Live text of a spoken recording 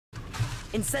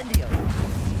Incendio.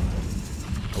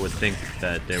 I would think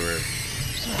that they were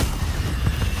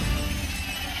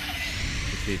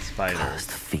defeat spiders.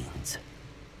 Cursed fiends.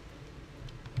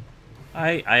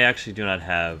 I actually do not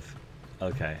have.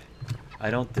 Okay, I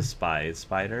don't despise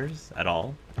spiders at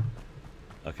all.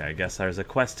 Okay, I guess there's a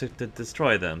quest to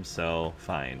destroy them, so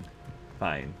fine,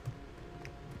 fine.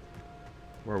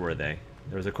 Where were they?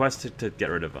 There was a quest to get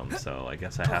rid of them, so I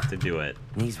guess I have to do it.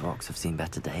 These rocks have seen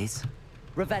better days.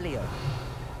 Revelio.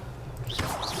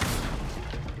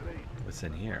 What's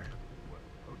in here?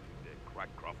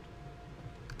 Perhaps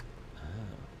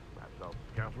I'll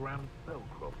scout around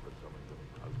Bellcroft for something to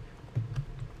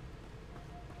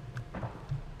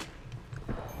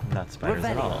poach. Not spiders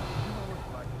at all.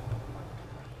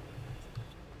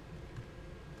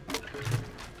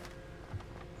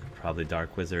 Probably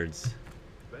dark wizards.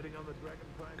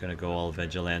 Gonna go all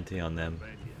vigilante on them.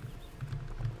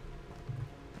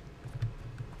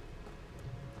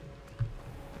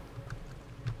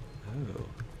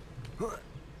 Oh.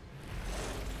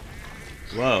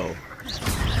 Whoa.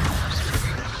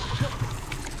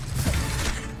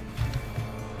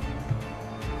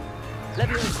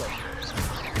 Levioso.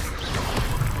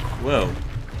 Whoa.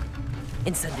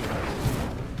 Incendio.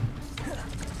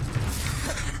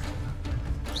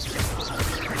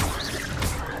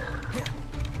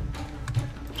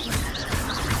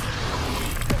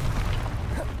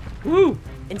 Woo!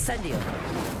 Incendio.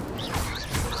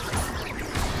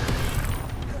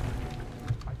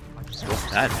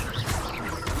 What's that?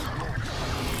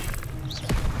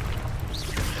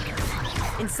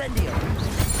 Incendio.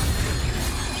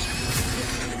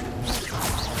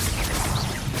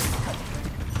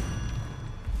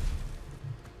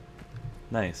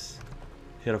 Nice.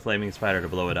 Hit a flaming spider to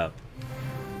blow it up.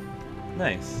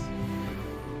 Nice.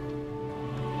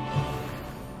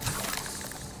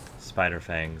 Spider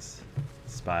fangs.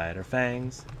 Spider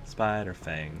fangs. Spider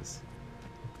fangs.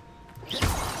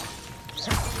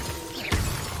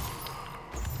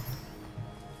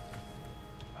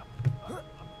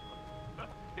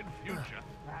 In future,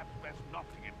 perhaps best not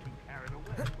to get too carried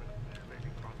away when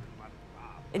Lady crosses one's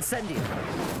path. Incendio.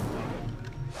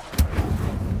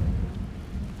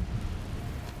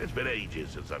 It's been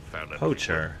ages since I've found a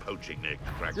Poacher. poaching their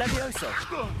crack. Levioso.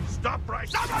 Stop right!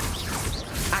 Stop it!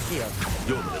 Accio.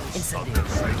 You're a little Incendio. on the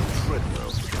same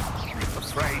treadmill.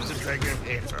 Afraid to take a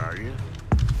hit, are you?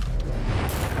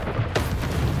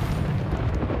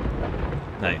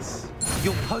 Nice.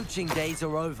 Your poaching days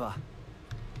are over.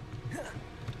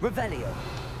 Revelio.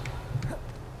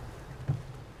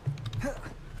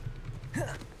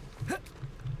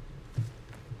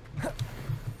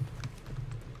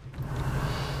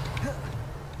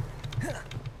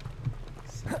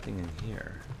 Something in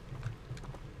here.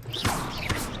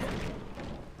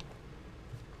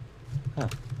 Huh.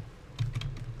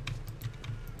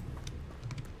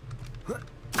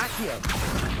 Accio.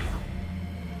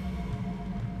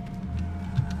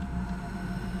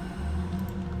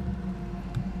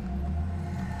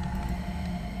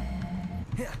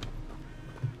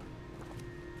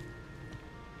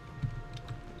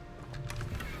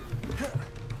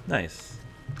 Nice.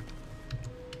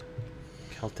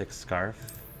 Celtic scarf.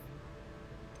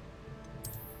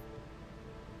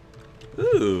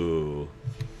 Ooh.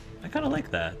 I kind of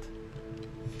like that.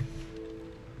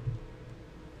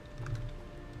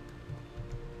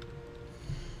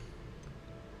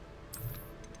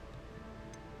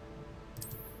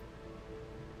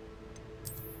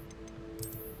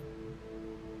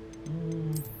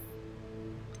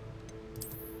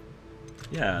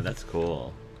 Yeah, that's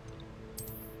cool.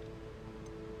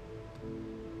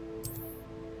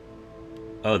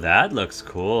 Oh, that looks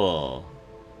cool.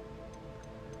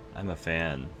 I'm a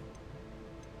fan.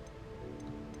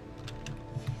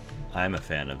 I'm a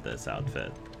fan of this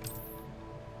outfit.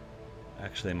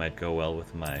 Actually might go well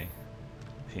with my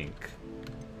pink.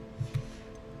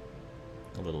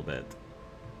 A little bit.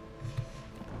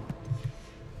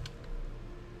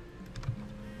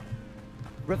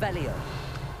 Revelio.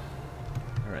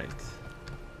 Alright.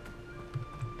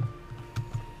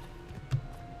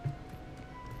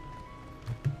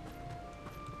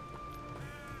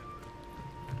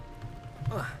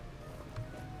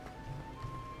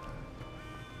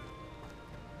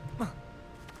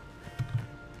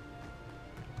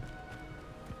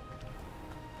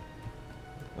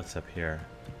 What's up here?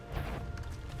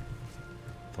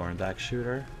 Thornback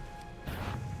shooter?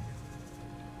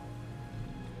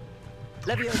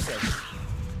 Levioso.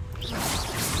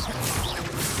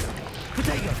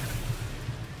 Potato.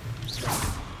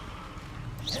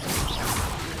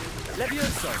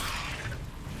 Levioso.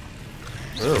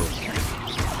 Ooh.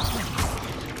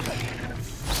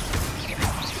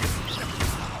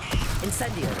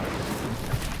 Incendio.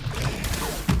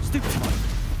 Stupefy.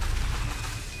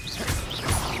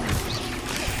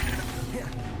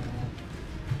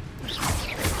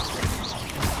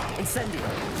 Incendio.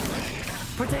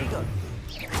 Protego.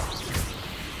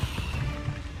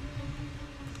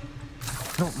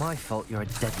 Not my fault you're a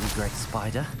deadly great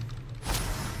spider.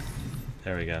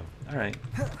 There we go. Alright.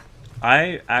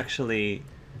 I actually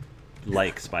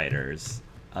like spiders.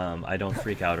 I don't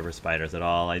freak out over spiders at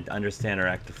all. I understand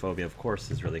arachnophobia, of course,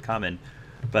 is really common.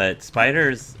 But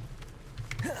spiders,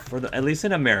 at least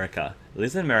in America,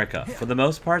 for the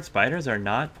most part, spiders are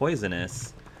not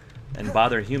poisonous and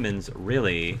bother humans,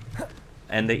 really.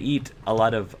 And they eat a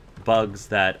lot of bugs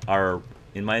that are,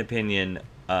 in my opinion,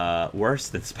 worse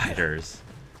than spiders.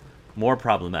 More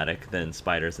problematic than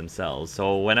spiders themselves.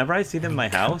 So whenever I see them in my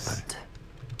house,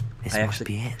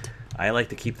 I like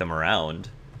to keep them around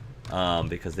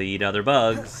because they eat other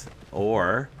bugs,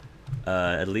 or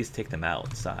at least take them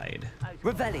outside.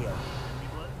 Revelio.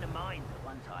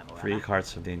 3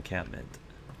 cards from the encampment.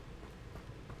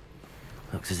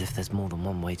 Looks as if there's more than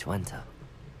one way to enter.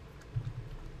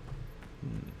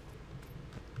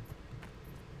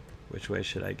 Which way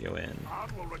should I go in?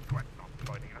 Hard will regret not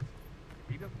joining us.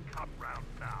 If he doesn't come round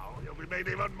now, he'll be made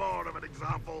even more of an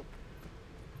example.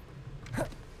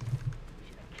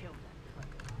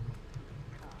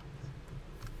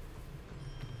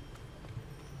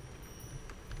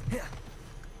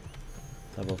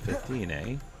 Level 15,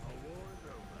 eh?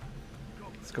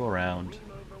 Let's go around.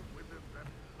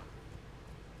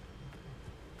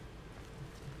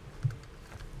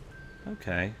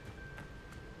 Okay.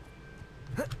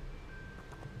 I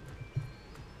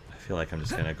feel like I'm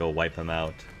just gonna go wipe them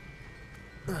out.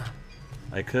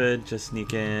 I could just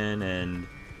sneak in and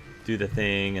do the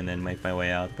thing and then make my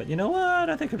way out, but you know what?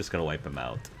 I think I'm just gonna wipe them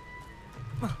out.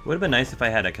 Would have been nice if I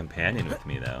had a companion with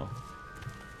me, though.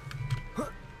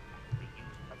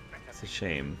 It's a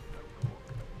shame.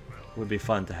 Would be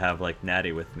fun to have, like,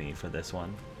 Natty with me for this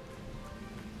one.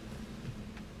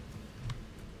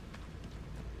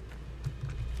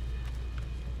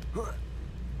 Ooh.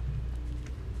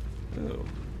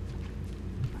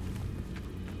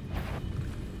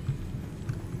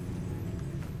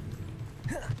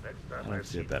 I don't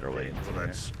see a better way into for here.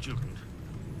 that student.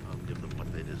 I'll give them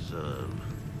what they deserve.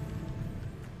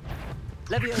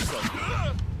 Levioso.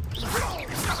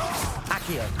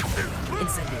 Accio.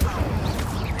 Incendio.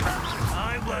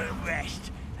 I won't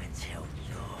rest until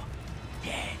you're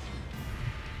dead.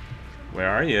 Where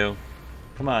are you?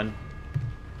 Come on.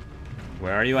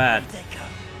 Where are you at?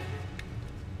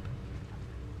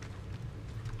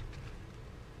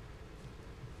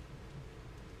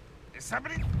 Is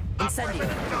somebody? Incendio.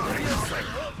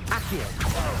 Accio.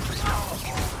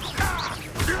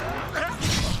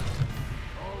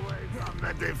 Always on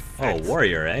the defense. Oh,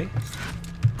 warrior, eh?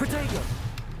 Protego.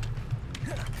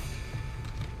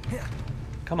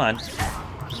 Come on.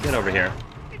 Get over here.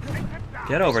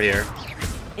 Get over here.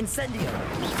 Incendio.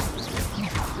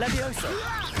 Levioso.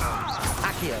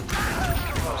 Accio.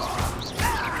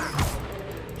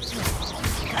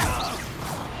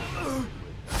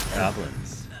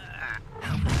 Goblins.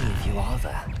 How many of you are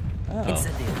there? Oh.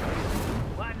 Incendio.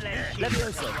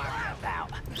 Levioso.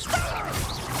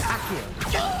 Accio.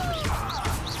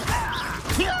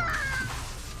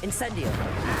 Incendio.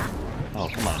 Oh,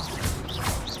 come on.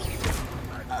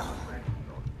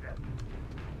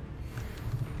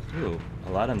 Ooh, a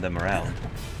lot of them around.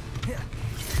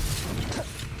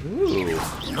 Ooh.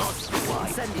 Not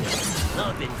quite. Incendio.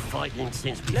 I've been fighting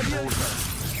since Levioso.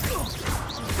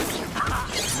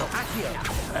 Accio.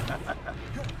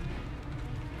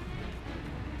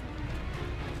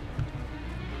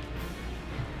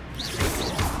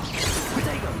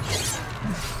 Protego.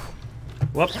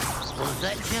 Whoop. Was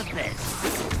that your best?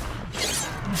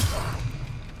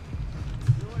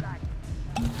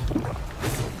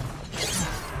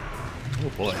 Oh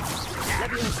boy.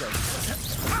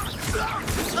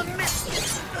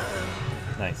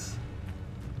 Nice.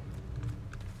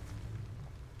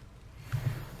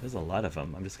 There's a lot of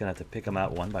them. I'm just gonna have to pick them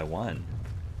out one by one.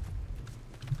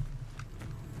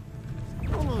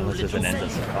 Unless there's an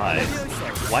endless supply.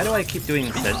 Why do I keep doing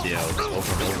Incendio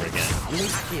over and over again?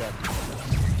 Accio.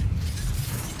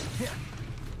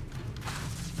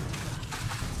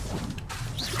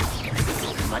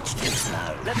 Much too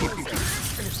slow.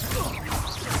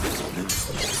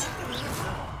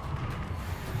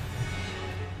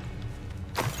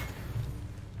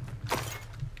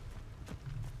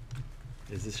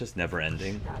 Is this just never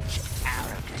ending? I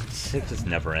think it's just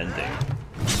never ending.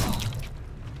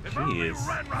 Jeez.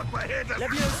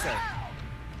 Levioso.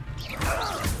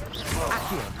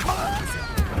 Accio.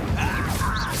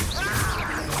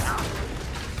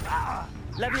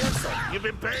 Levioso. You've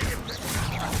been paying attention.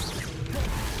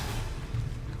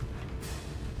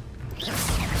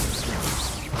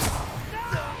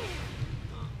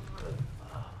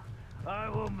 I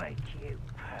will make you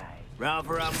pay.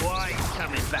 Rather unwise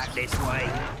coming back this way.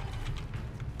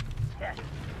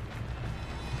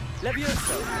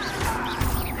 Levioso.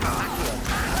 Accio.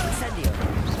 Incendio.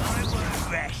 I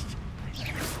won't rest.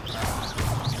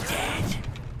 Dead.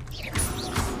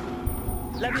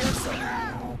 Levioso.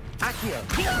 Accio.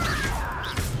 Incendio.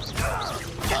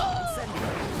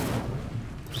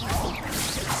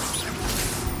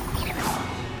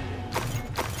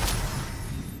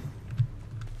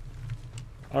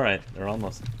 Alright, they're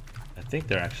almost... I think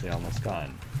they're actually almost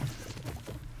gone.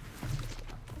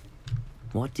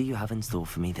 What do you have in store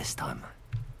for me this time?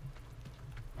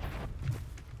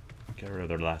 Get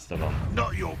rid of the last of them.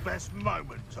 Not your best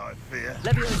moment, I fear.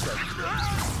 Levioso.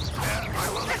 I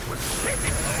will let you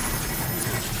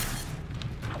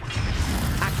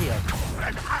Accio.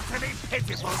 and utterly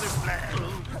pitiful display.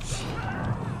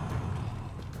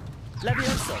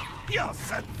 Levioso. You're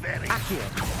so very... Accio.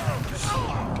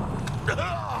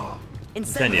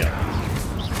 Incendio.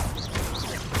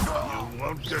 You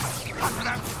won't just utter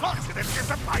unfortunate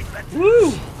disappointment.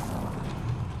 Woo!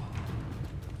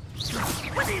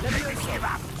 When do you think they give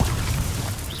up?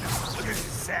 This is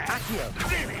sad. Accio.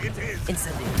 Really, it is.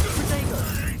 Incendio. Protego.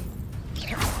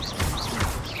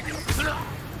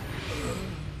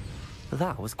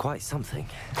 That was quite something.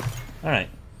 Alright,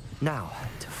 Now,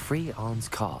 to free Arn's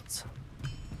carts.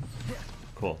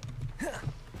 cool.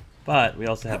 But we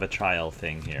also have a trial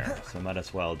thing here, so might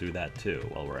as well do that too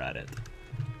while we're at it.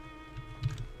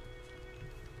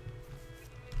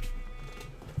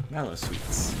 Mallow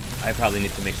sweets. I probably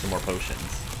need to make some more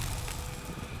potions.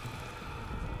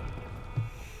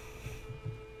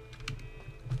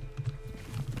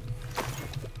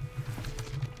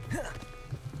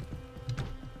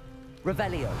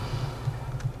 Revelio.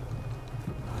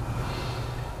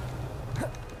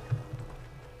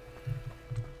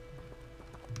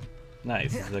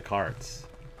 Nice, these are the carts.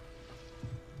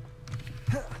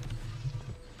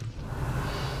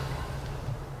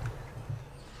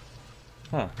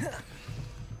 Huh.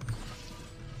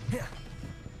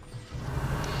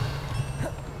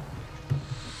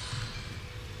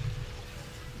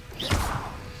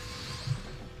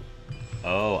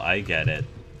 Oh, I get it.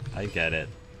 I get it.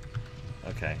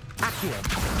 Okay.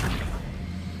 Accio.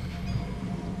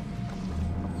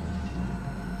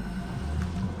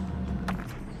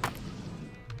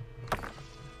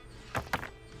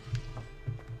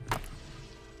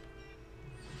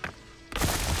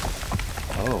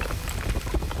 Oh.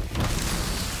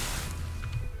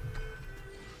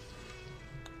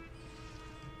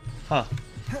 Huh.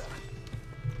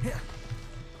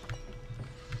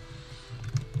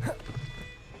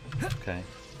 Okay.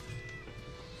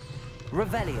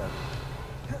 Revelio.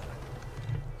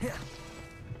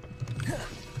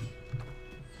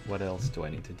 What else do I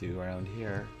need to do around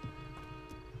here?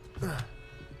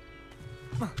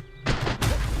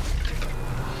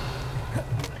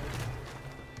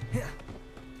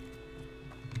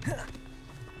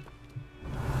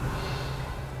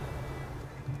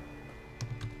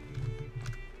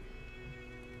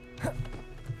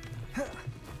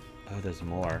 Oh, there's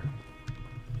more.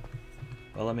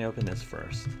 Well, let me open this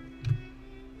first.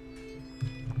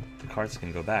 The cards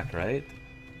can go back, right?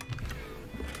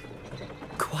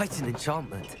 Quite an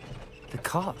enchantment. The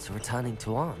carts are returning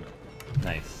to Arn.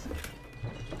 Nice.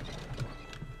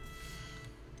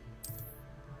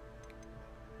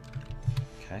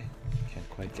 Okay, can't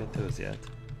quite get those yet.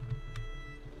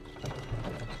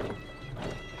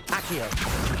 Accio.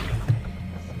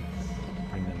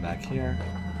 Bring them back here.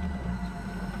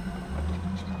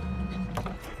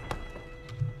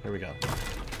 Here we go.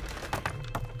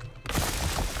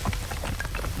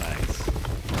 Nice.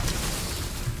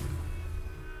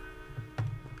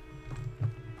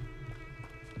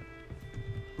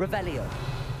 Revelio.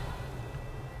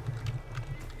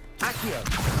 Accio.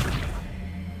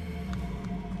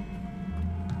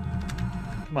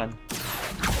 Come on.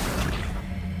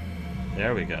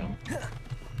 There we go.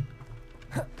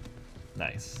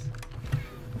 Nice.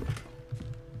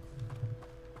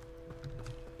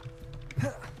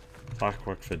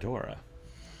 Clockwork Fedora.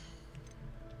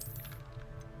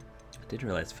 I didn't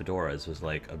realize fedoras was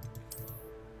like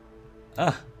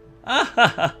a...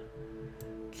 Ah!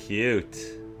 Cute.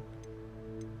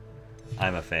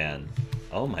 I'm a fan.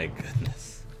 Oh my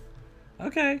goodness.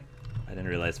 Okay. I didn't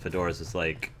realize fedoras was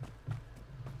like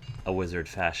a wizard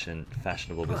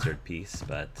fashionable wizard piece,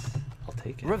 but I'll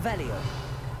take it. Revelio.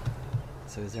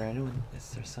 So is there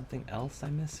something else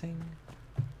I'm missing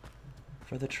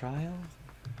for the trial?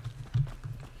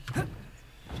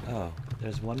 Oh,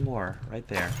 there's one more right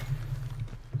there.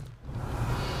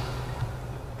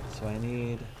 So I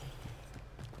need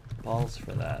balls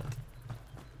for that.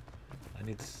 I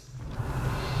need...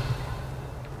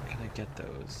 Where can I get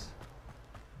those?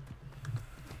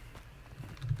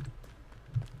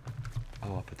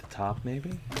 Oh, up at the top,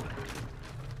 maybe?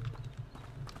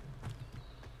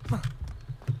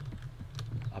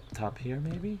 Up top here,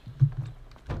 maybe?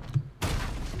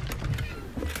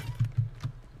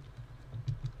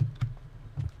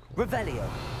 Revelio.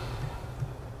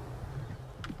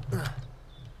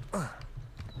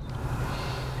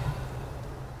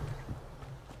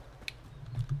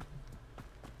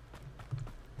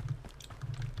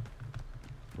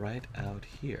 Right out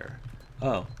here.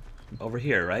 Oh, over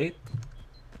here, right?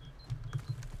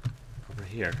 Over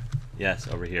here. Yes,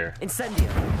 over here. Incendio.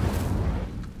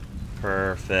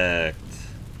 Perfect.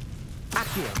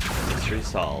 Accio. Mystery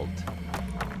solved.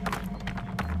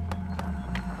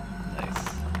 Nice.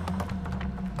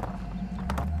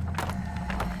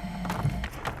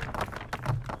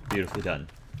 Beautifully done.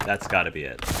 That's gotta be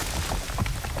it.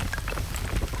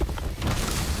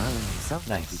 Smiling himself.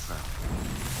 Nice.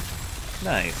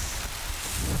 Nice.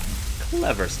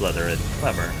 Clever, Slytherin.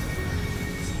 Clever.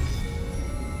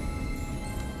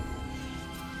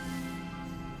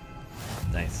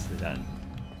 Nicely done.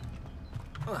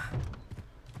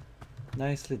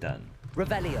 Nicely done.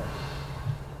 Revelio.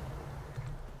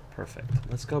 Perfect.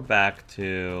 Let's go back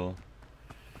to...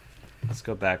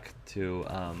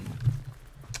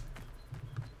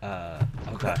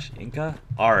 oh gosh, Inca?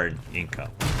 Arn Inca.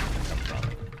 Where did that come from?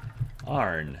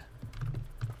 Arn.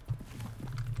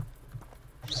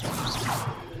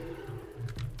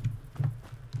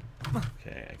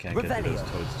 Okay, I can't get to those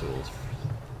toadstools.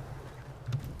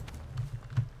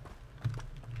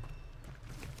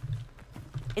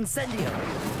 Incendio.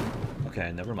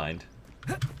 Okay, never mind.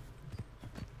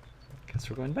 Guess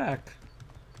we're going back.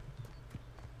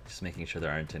 Just making sure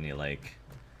there aren't any, like,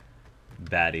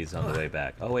 baddies on the way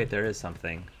back. Oh wait, there is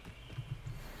something.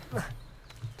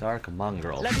 Dark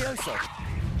mongrel. Levioso.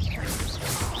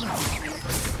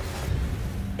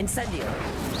 Incendio.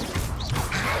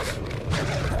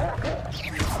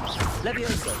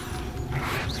 Levioso.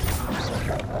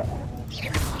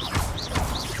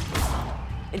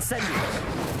 Incendio.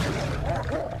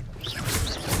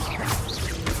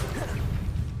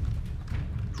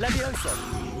 Levioso.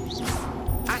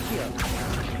 Accio.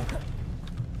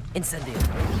 Incendio.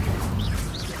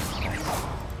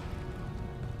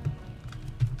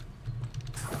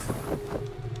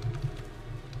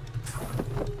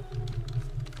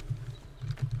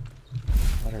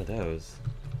 What are those?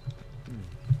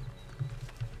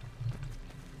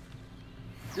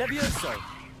 Levioso.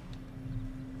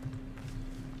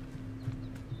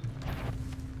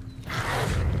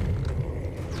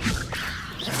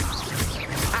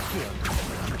 Accio.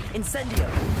 Incendio.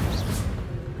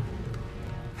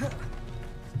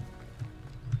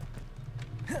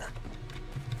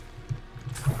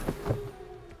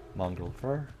 Mongrel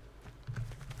fur.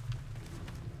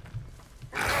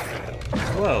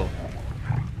 Whoa.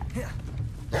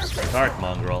 Dark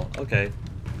mongrel. Okay.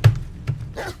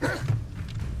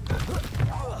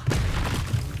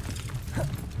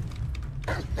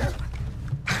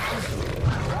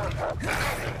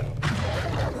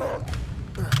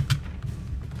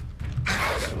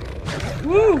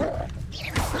 Woo!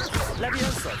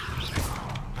 Levioso.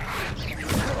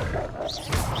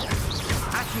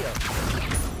 Accio.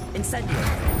 Incendio.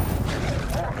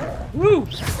 Woo!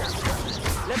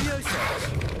 Levioso.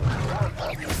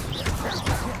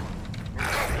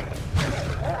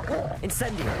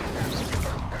 Incendio.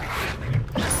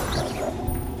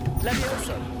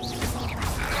 Levioso.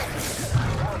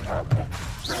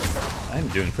 I'm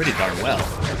doing pretty darn well.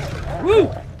 Woo!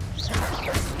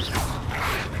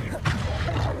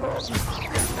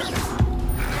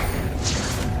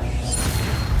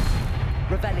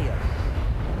 Revelio.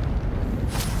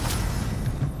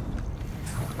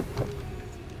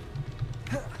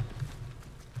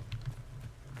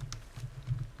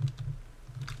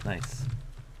 Nice.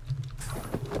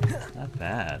 Not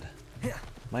bad.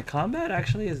 My combat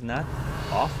actually is not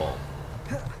awful.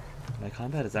 My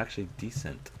combat is actually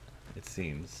decent, it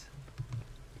seems.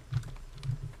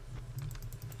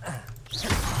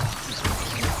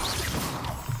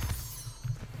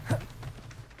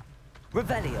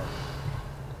 Revelio.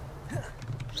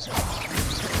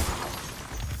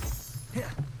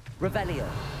 Revelio.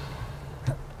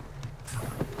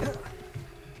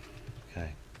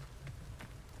 Okay.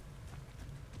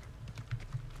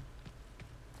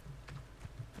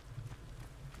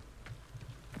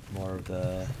 More of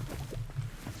the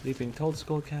sleeping toad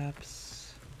skull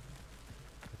caps.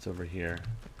 What's over here?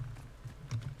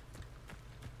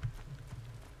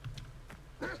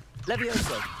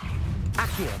 Levioso.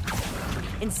 Accio.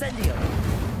 Incendio.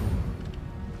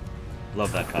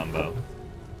 Love that combo.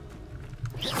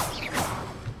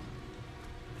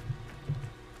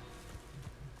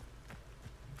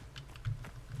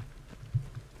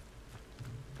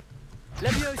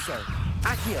 Levioso.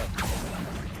 Accio.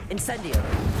 Incendio.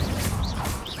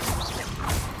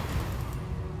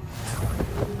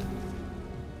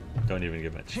 Don't even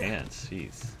give him a chance.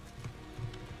 Jeez.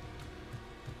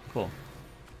 Cool.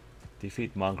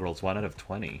 Defeat mongrels 1 out of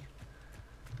 20.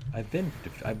 I've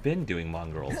been doing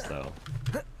mongrels though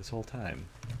this whole time.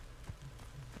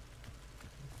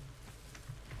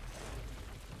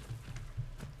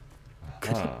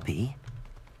 Could it be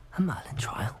a Merlin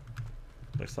trial?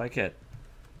 Looks like it.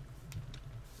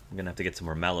 I'm gonna have to get some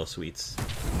more mallow sweets.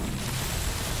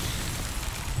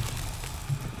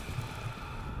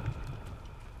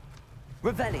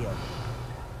 Revelio.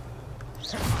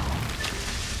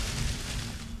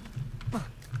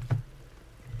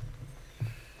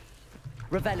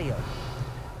 Revelio.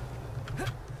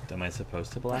 Am I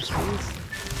supposed to blast these?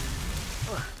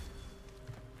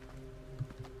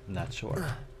 Not sure.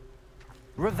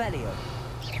 Revelio.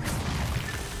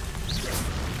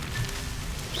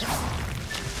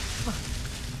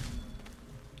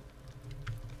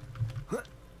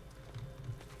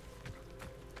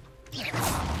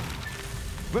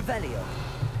 Revelio.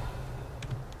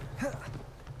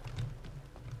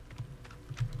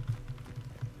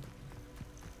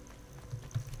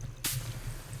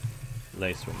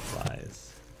 Lacewing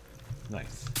flies.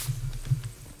 Nice.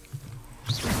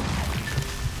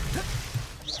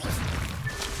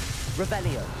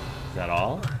 Revelio. Is that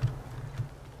all?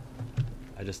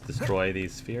 I just destroy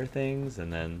these sphere things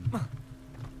and then...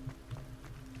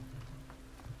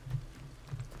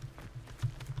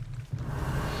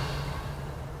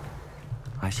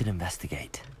 I should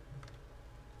investigate.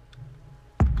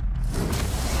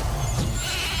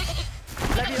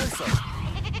 Levioso.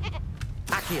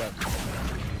 Accio.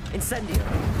 Incendio.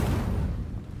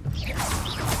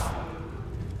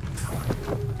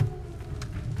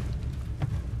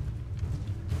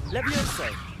 Levioso.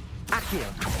 Accio.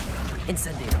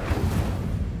 Incendio.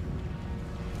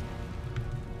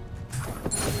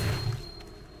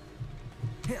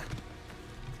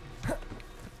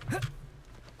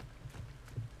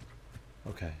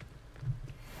 Okay.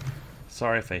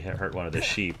 Sorry if I hurt one of the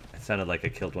sheep. It sounded like I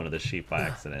killed one of the sheep by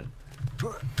accident.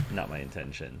 Not my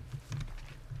intention.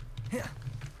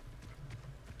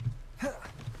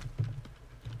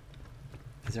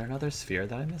 Is there another sphere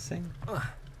that I'm missing?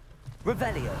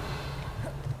 Revelio.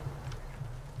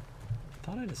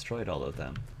 Thought I destroyed all of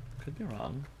them. Could be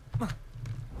wrong.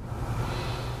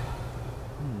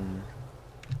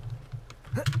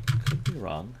 Could be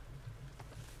wrong.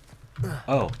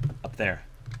 Oh, up there.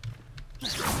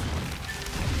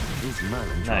 These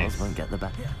Merlin trials won't get the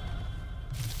best.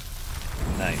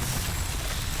 Nice.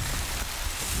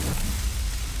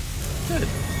 Good.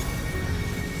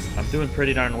 I'm doing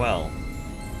pretty darn well.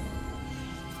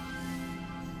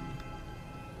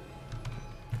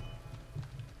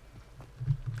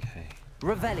 Okay.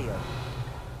 Revelio.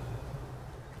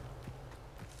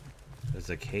 There's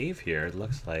a cave here, it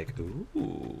looks like.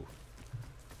 Ooh.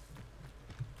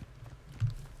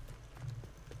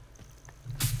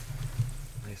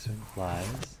 Nice swing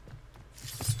flies.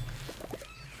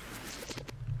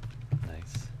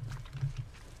 Nice.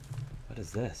 What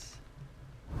is this?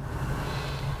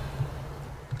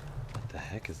 What the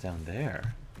heck is down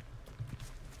there?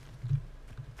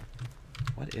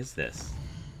 What is this?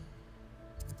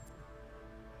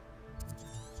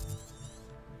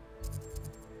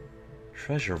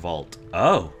 Treasure vault.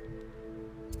 Oh!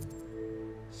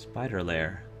 Spider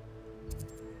lair.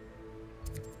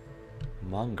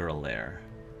 Mongrel lair.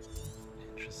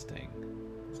 Interesting.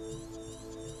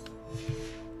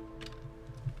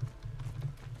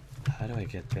 How do I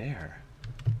get there?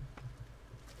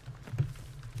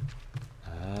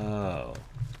 Oh.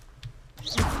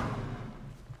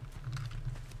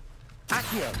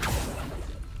 Accio.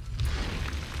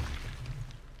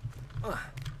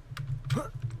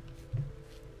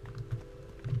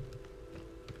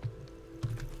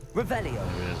 Revelio.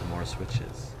 Maybe there's more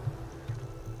switches.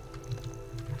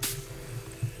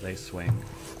 Lace swing.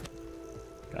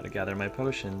 Gotta gather my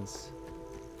potions.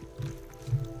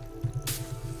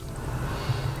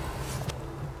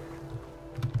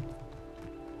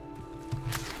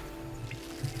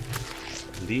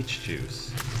 Leech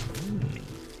juice.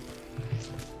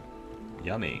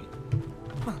 Yummy.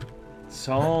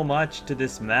 So much to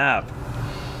this map.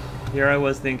 Here I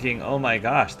was thinking, oh my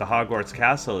gosh, the Hogwarts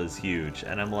castle is huge.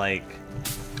 And I'm like,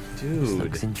 This dude,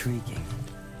 looks intriguing.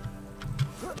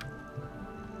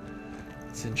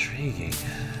 it's intriguing.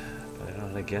 But I don't know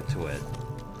how to get to it.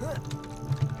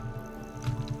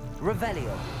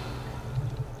 Revelio.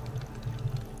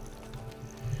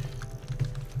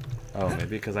 Oh, maybe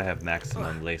because I have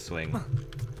maximum lace wing.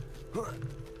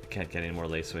 I can't get any more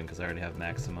lace wing because I already have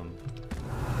maximum.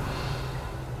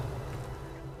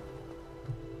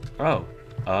 Oh.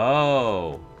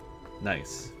 Oh.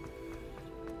 Nice.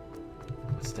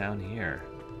 What's down here?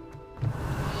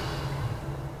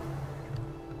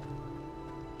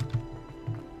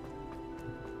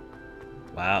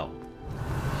 Wow.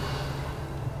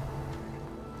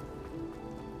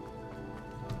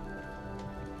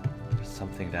 There's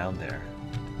something down there.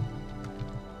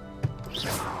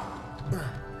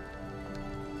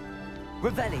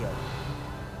 Revelio.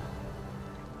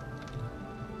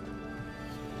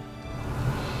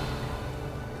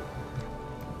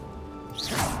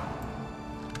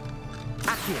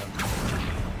 Accio.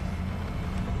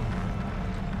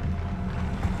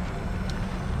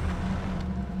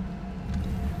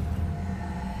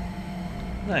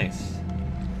 Nice.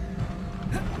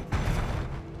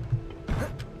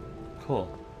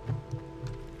 Cool.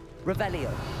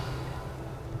 Revelio.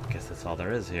 Guess that's all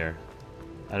there is here.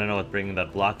 I don't know what bringing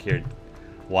that block here,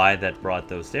 why that brought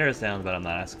those stairs down, but I'm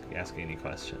not asking any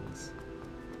questions.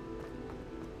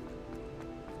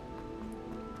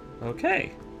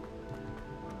 Okay.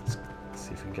 Let's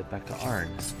see if we can get back to Arn.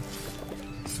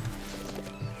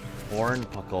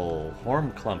 Hornpuckle,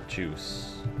 Hornclump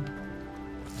juice.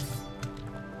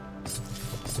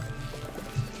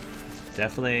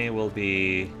 Definitely will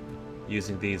be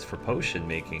using these for potion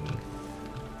making.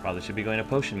 Probably should be going to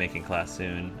potion making class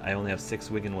soon. I only have 6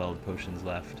 Wiggenweld potions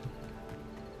left.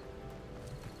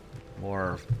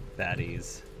 More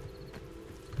baddies.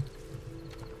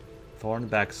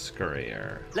 Thornback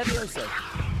Scurrier. Levioso.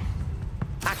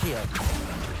 Accio.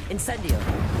 Incendio.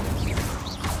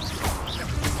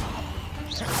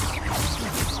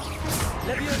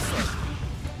 Levioso.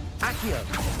 Accio.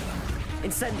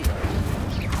 Incendio.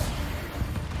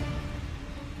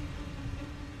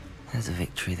 There's a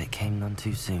victory that came none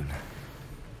too soon.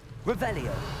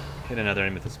 Revelio. Hit another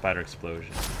enemy with a spider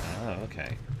explosion. Oh,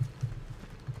 okay.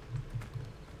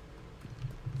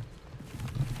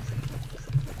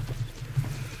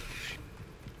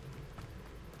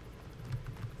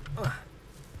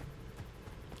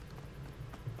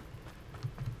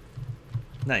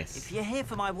 Nice. If you're here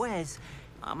for my wares,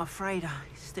 I'm afraid I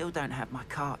still don't have my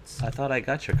carts. I thought I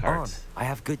got your Arn, cards. I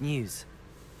have good news.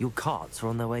 Your carts are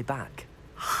on their way back.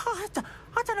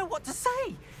 I don't know what to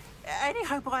say. Any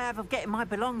hope I have of getting my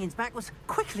belongings back was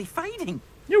quickly fading.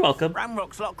 You're welcome.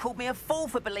 Ramrock's lot called me a fool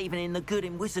for believing in the good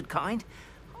in wizard kind.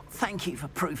 Thank you for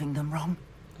proving them wrong.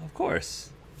 Of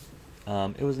course.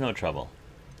 It was no trouble.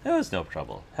 It was no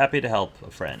trouble. Happy to help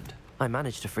a friend. I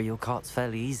managed to free your carts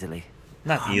fairly easily.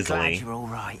 Not I'm easily. glad you're all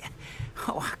right.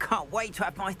 Oh, I can't wait to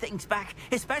have my things back,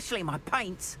 especially my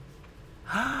paints.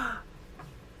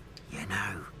 You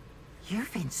know,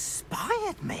 you've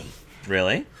inspired me.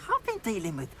 Really? I've been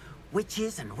dealing with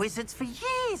witches and wizards for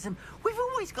years, and we've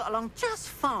always got along just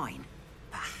fine.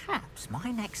 Perhaps my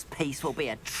next piece will be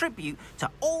a tribute to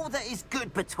all that is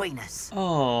good between us.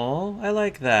 Oh, I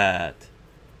like that.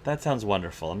 That sounds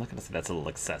wonderful. I'm not going to say that's a little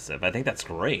excessive. I think that's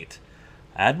great.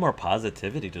 Add more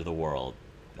positivity to the world.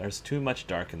 There's too much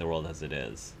dark in the world as it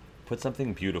is. Put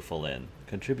something beautiful in.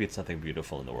 Contribute something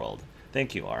beautiful in the world.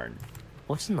 Thank you, Arn.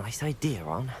 What a nice idea,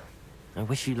 Arn. I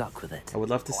wish you luck with it. I would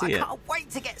love to see I it. can't wait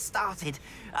to get started.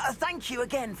 Thank you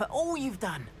again for all you've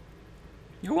done.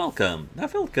 You're welcome.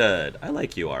 That felt good. I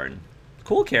like you, Arn.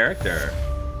 Cool character.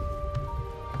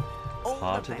 All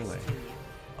Hard the to do best it. to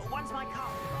you. Once my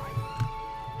car's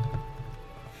right.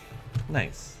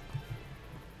 Nice.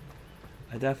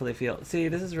 I definitely feel... See,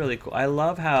 this is really cool. I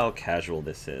love how casual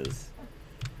this is.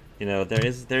 You know,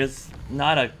 there's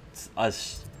not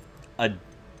a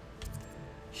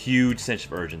huge sense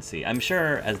of urgency. I'm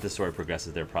sure as the story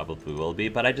progresses there probably will be,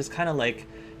 but I just kind of like,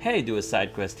 hey, do a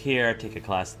side quest here, take a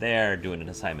class there, do an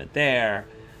assignment there.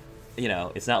 You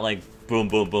know, it's not like boom,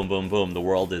 boom, boom, boom, boom, the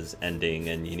world is ending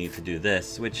and you need to do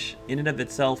this, which in and of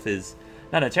itself is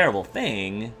not a terrible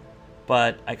thing,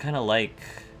 but I kind of like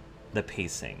the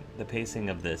pacing. The pacing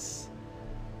of this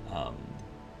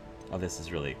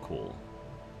is really cool.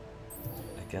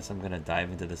 I guess I'm gonna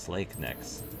dive into this lake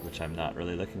next, which I'm not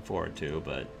really looking forward to,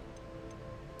 but